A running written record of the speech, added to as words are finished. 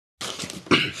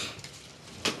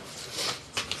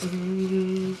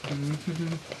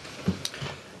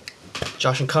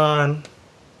Josh and Khan.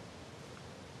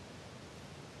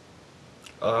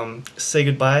 Say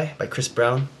Goodbye by Chris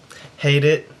Brown. Hate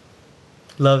it.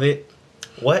 Love it.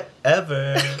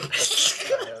 Whatever.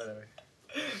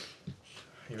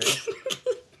 You ready?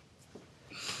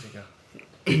 Here you go.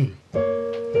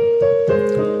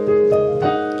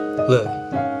 Look,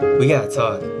 we gotta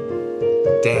talk.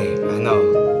 Dang,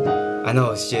 I know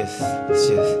it's just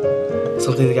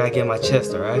something that gotta get in my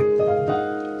chest, alright?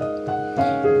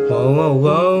 Whoa, whoa,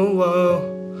 whoa, whoa,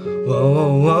 whoa,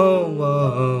 whoa, whoa,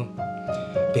 whoa.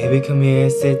 Baby, come here,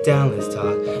 sit down, let's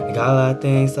talk. I got a lot of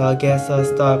things, so I guess I'll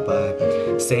start by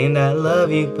saying that I love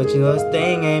you, but you know this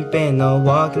thing ain't been no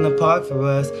walk in the park for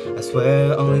us. I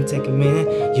swear it'll only take a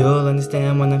minute, you'll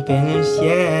understand when I'm finished,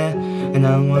 yeah. And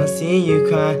I don't wanna see you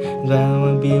cry, but I don't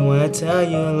wanna be the one to tell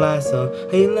you a lie. So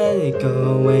how you let it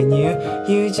go when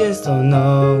you just don't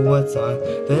know what's on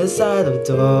the other side of the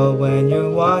door when you're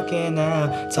walking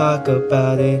out. Talk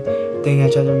about it, thing I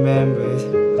try to remember is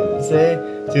say,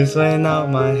 just weighing out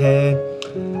my head.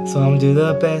 So I'm gonna do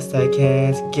the best I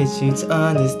can to get you to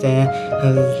understand.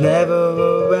 Cause it's never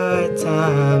a right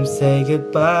time to say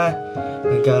goodbye.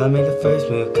 I gotta make the first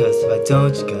move, cause if I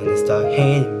don't, you're gonna start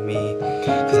hating me.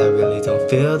 Cause I really don't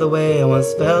feel the way I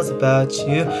once felt about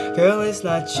you. Girl, it's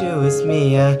not you, it's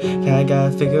me. I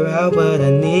gotta figure out what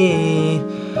I need.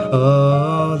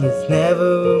 Oh, there's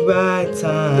never a right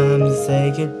time to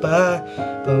say goodbye,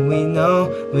 but we know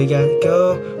we gotta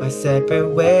go our separate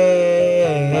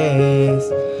ways.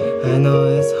 I know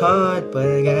it's hard, but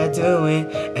I gotta do it,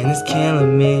 and it's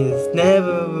killing me. There's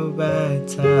never a right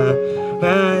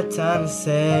time to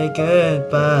say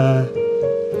goodbye.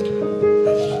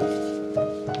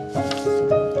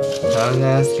 I'm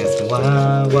asking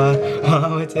why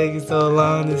would it take you so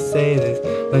long to say this?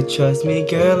 But trust me,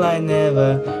 girl, I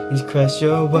never crushed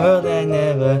your world. I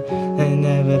never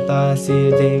thought I'd see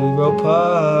a day we grow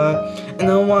apart. And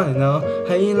I wanna know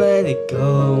how you let it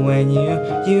go when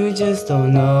you just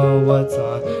don't know what's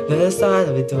on the other side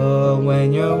of the door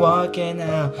when you're walking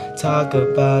out. Talk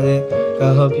about it,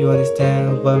 girl, I hope you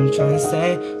understand what I'm trying to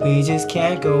say. We just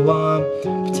can't go on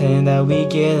pretending that we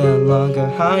get along. Girl,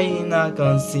 how you not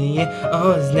gonna see it?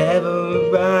 Oh, it's never a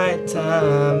right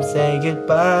time to say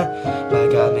goodbye, but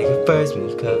I gotta make a first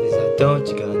move, cause if I don't,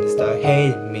 you're gonna start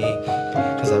hating me.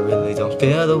 Cause I really don't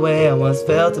feel the way I once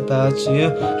felt about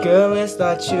you. Girl, it's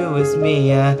not you, it's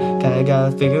me. I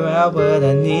gotta figure out what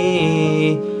I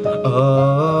need.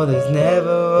 Oh, there's never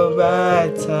a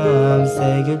right time to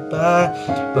say goodbye,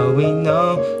 but we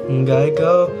know we gotta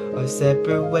go our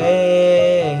separate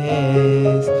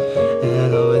ways. And I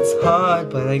know it's hard,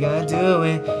 but I gotta do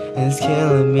it, and it's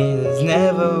killing me. There's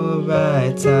never a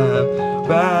right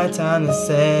time to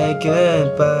say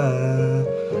goodbye.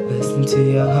 Listen to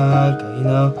your heart, girl, you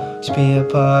know we should be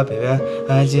apart, baby.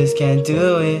 I just can't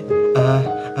do it.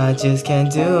 I just can't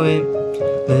do it.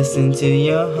 Listen to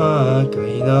your heart, girl,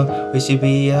 you know we should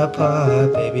be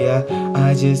apart, baby.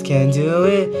 I just can't do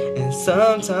it, and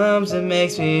sometimes it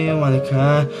makes me wanna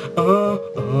cry. Oh,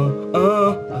 oh,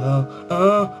 oh, oh,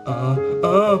 oh, oh,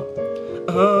 oh, oh,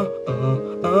 oh,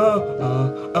 oh,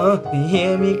 oh, oh. You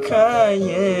hear me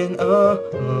crying? Oh,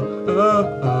 oh, oh,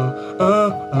 oh,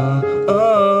 oh, oh,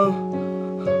 oh.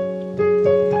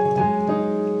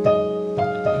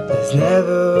 There's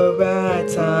never a right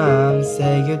time to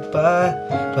say goodbye,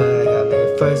 but I gotta make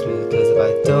a first move, cause if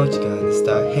I don't, you're gonna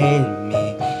start hating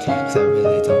me. Cause I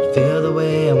really don't feel the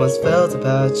way I once felt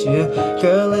about you.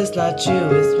 Girl, it's not you,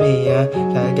 it's me. I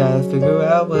gotta figure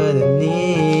out what I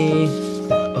need.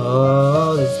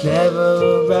 Oh, there's never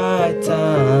a right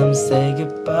time to say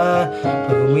goodbye,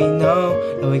 but we know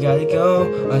that we gotta go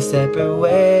our separate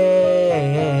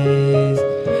ways.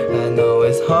 I know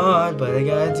it's hard, but I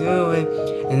gotta do it,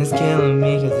 and it's killing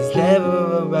me, cause there's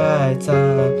never a right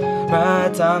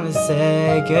time to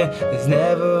say good. There's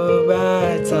never a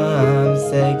right time to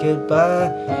say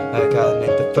goodbye. I gotta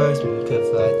make the first move, cause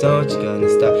if I don't, you're gonna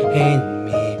start hating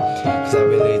me. Cause I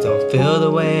really don't feel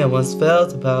the way I once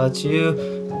felt about you.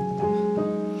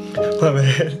 My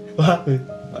bad. What happened?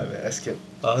 My bad. That's good.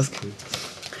 Oh, that's cool.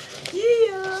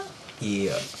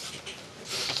 Yeah.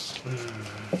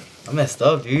 I messed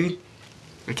up, dude.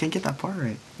 I can't get that part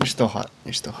right. You're still hot.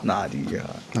 You're still hot. Nah, dude, you're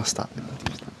hot. No, stop it.